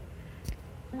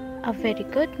A very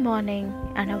good morning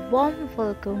and a warm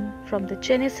welcome from the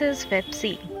Genesis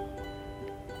website.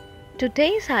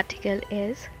 Today's article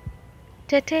is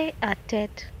Tete a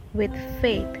Tete with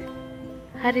Faith,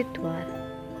 Haridwar,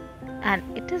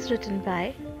 and it is written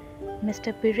by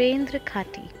Mr. Birendra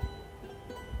Khati.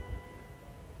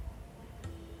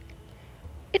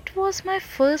 It was my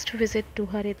first visit to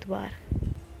Haridwar,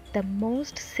 the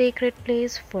most sacred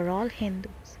place for all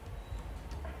Hindus.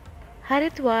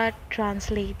 Haridwar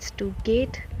translates to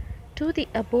gate to the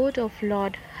abode of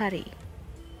Lord Hari,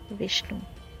 Vishnu.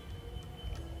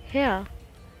 Here,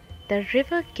 the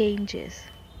river Ganges,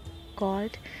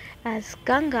 called as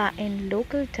Ganga in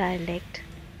local dialect,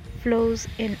 flows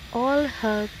in all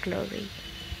her glory.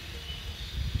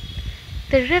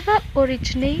 The river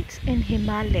originates in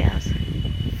Himalayas,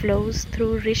 flows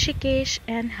through Rishikesh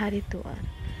and Haridwar,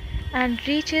 and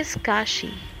reaches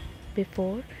Kashi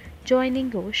before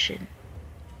joining ocean.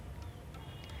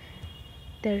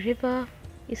 The river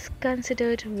is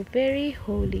considered very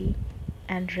holy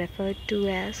and referred to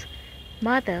as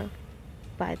Mother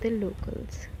by the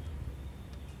locals.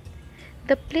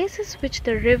 The places which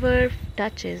the river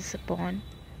touches upon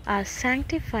are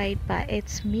sanctified by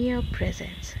its mere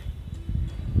presence.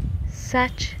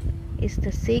 Such is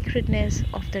the sacredness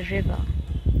of the river,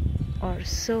 or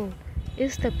so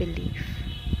is the belief.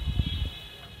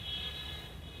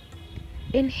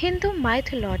 In Hindu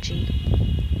mythology,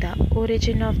 the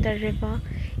origin of the river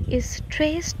is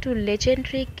traced to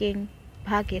legendary king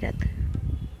Bhagirath.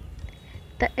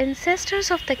 The ancestors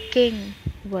of the king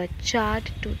were charred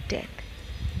to death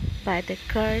by the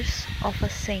curse of a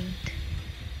saint,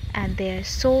 and their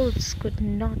souls could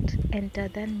not enter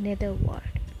the netherworld.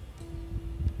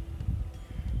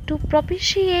 To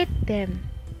propitiate them,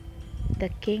 the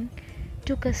king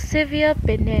took a severe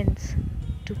penance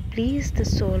to please the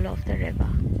soul of the river.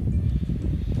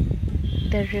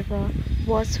 The river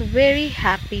was very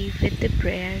happy with the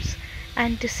prayers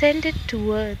and descended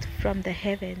to earth from the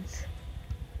heavens.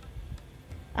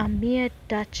 A mere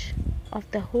touch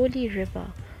of the holy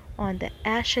river on the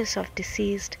ashes of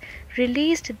deceased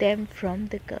released them from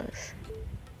the curse.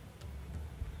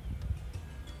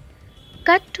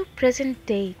 Cut to present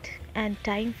date and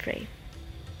time frame.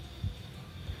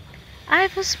 I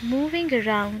was moving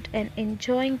around and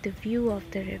enjoying the view of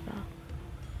the river.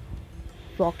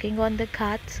 Walking on the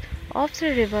ghats of the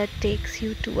river takes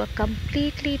you to a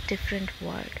completely different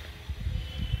world.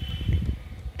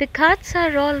 The ghats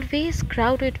are always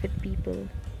crowded with people.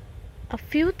 A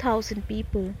few thousand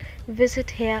people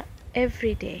visit here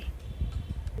every day,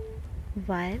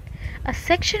 while a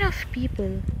section of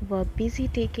people were busy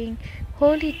taking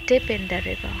holy dip in the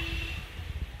river.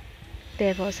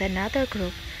 There was another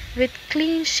group with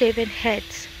clean-shaven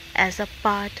heads as a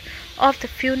part of the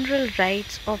funeral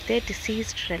rites of their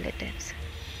deceased relatives.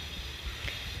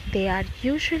 They are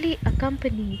usually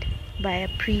accompanied by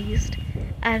a priest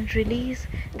and release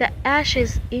the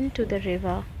ashes into the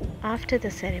river after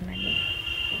the ceremony.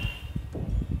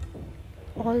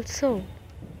 Also,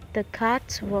 the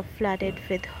ghats were flooded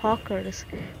with hawkers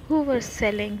who were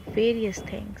selling various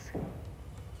things.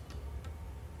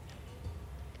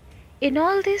 In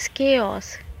all this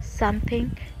chaos,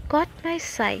 something caught my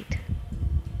sight.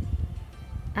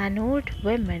 An old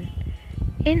woman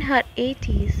in her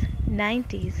 80s,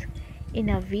 90s, in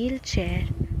a wheelchair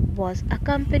was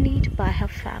accompanied by her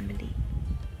family.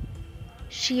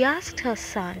 She asked her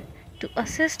son to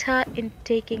assist her in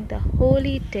taking the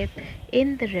holy dip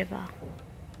in the river,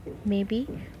 maybe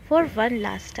for one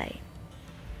last time.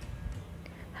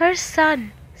 Her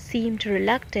son seemed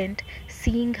reluctant,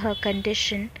 seeing her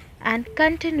condition, and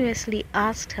continuously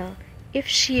asked her if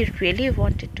she really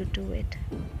wanted to do it.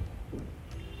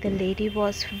 The lady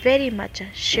was very much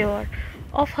sure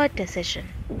of her decision.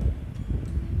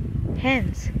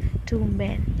 Hence, two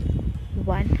men,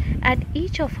 one at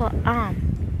each of her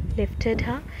arm, lifted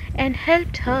her and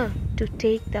helped her to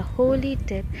take the holy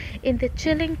dip in the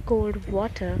chilling cold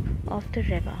water of the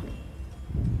river.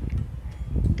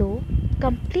 Though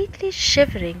completely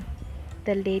shivering,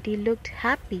 the lady looked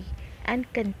happy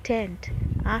and content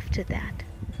after that.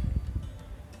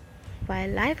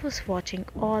 While I was watching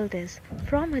all this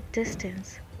from a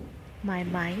distance, my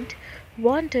mind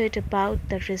wandered about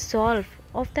the resolve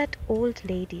of that old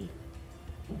lady.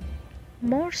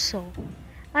 More so,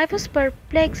 I was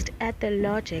perplexed at the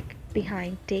logic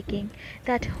behind taking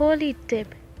that holy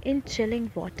dip in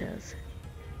chilling waters.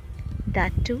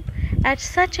 That too at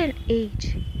such an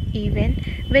age, even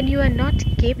when you are not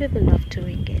capable of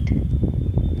doing it.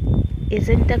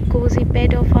 Isn't the cozy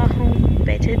bed of our home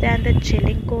better than the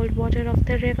chilling cold water of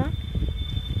the river?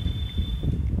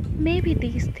 Maybe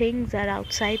these things are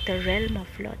outside the realm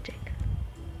of logic.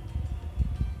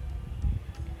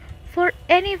 For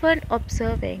anyone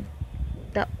observing,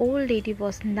 the old lady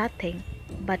was nothing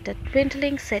but a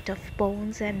dwindling set of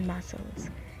bones and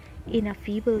muscles in a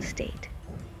feeble state.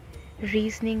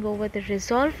 Reasoning over the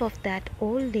resolve of that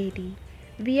old lady,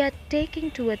 we are taking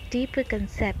to a deeper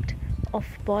concept of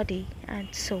body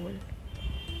and soul.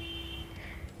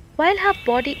 While her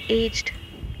body aged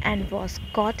and was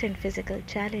caught in physical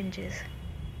challenges,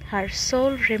 her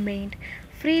soul remained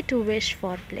free to wish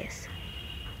for bliss.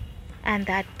 And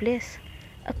that bliss,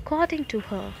 according to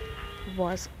her,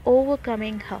 was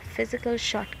overcoming her physical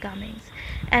shortcomings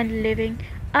and living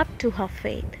up to her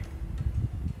faith.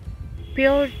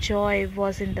 Pure joy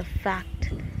was in the fact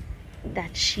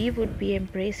that she would be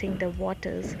embracing the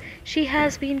waters she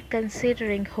has been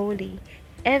considering holy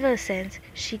ever since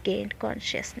she gained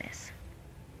consciousness.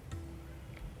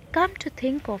 Come to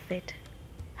think of it,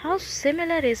 how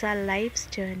similar is our life's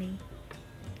journey?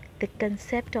 The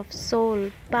concept of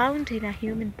soul bound in a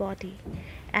human body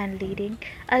and leading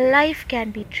a life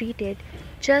can be treated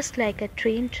just like a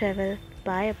train travel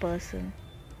by a person.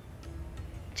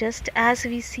 Just as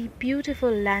we see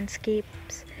beautiful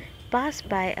landscapes pass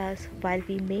by us while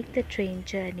we make the train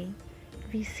journey,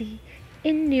 we see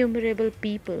innumerable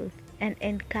people and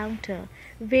encounter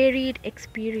varied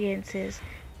experiences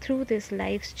through this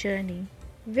life's journey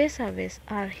vis-a-vis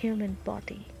our human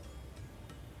body.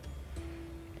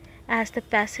 As the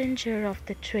passenger of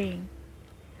the train,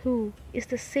 who is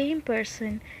the same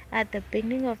person at the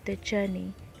beginning of the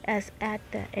journey as at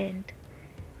the end,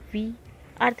 we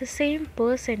are the same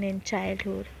person in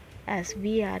childhood as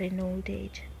we are in old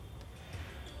age.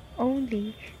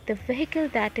 Only the vehicle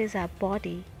that is our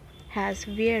body has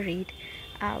varied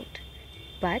out,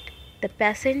 but the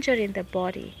passenger in the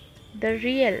body, the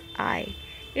real I,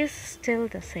 is still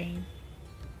the same.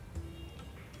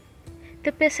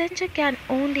 The passenger can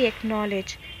only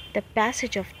acknowledge the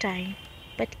passage of time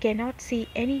but cannot see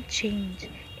any change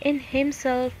in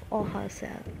himself or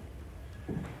herself.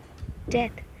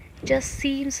 Death just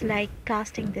seems like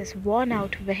casting this worn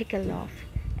out vehicle off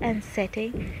and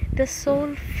setting the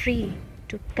soul free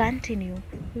to continue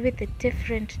with a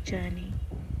different journey.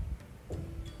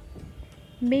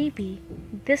 Maybe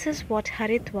this is what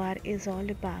Haridwar is all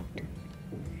about.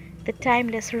 The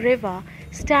timeless river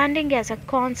standing as a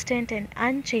constant and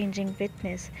unchanging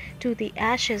witness to the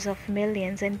ashes of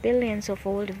millions and billions of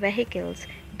old vehicles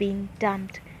being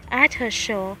dumped at her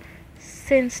shore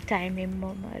since time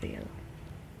immemorial.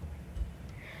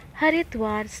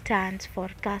 Haridwar stands for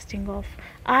casting off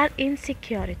our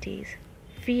insecurities,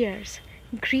 fears,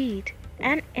 greed,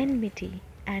 and enmity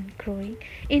and growing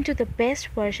into the best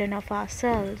version of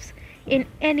ourselves in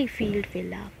any field we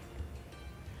love.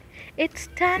 It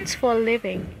stands for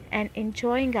living and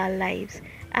enjoying our lives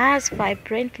as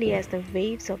vibrantly as the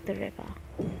waves of the river.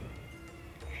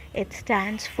 It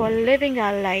stands for living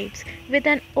our lives with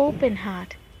an open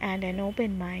heart and an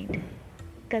open mind,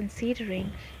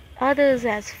 considering others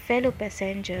as fellow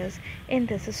passengers in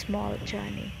this small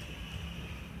journey.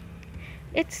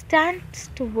 It stands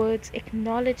towards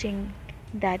acknowledging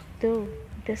that though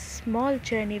this small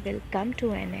journey will come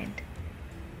to an end,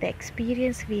 the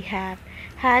experience we have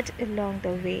had along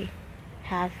the way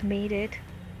have made it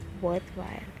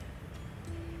worthwhile.